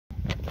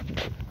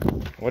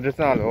Watch this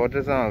now, watch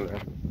this now.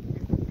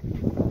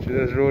 See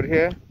this road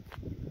here?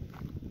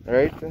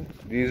 Right?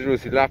 These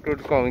Rousillac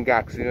roads coming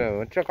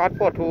accident. Check out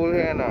pothole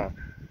here now.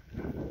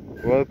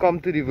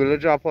 Welcome to the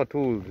village of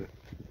potholes.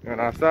 You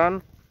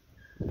understand?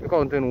 We're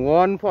counting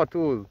 1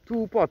 pothole,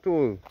 2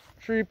 pothole,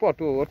 3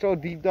 pothole. Watch how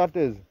deep that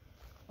is.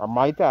 I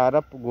might add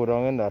up go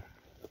down in that.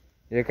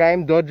 You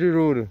can't dodge the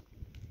road.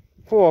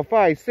 4,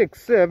 5,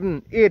 6,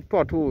 7, 8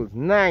 potholes,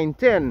 9,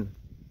 10.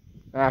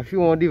 If you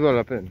want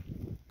developing.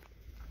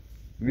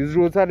 These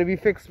roads have to be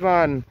fixed,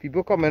 man.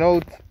 People coming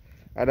out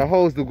at the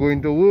house to go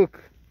into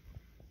work.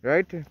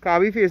 Right?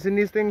 Can't be facing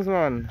these things,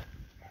 man.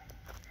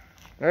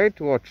 Right?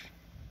 Watch.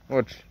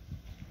 Watch.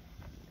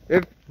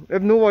 If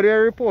nobody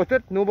report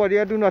it,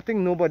 nobody do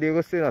nothing, nobody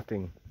will say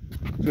nothing.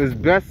 So it's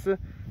best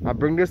I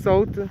bring this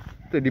out to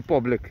the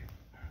public.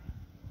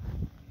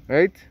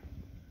 Right?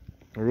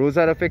 Roads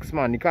are to fix,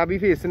 man. You can't be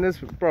facing this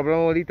problem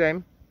all the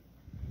time.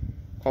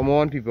 Come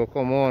on, people.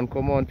 Come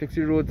on. Fix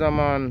the roads,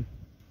 man.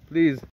 Please.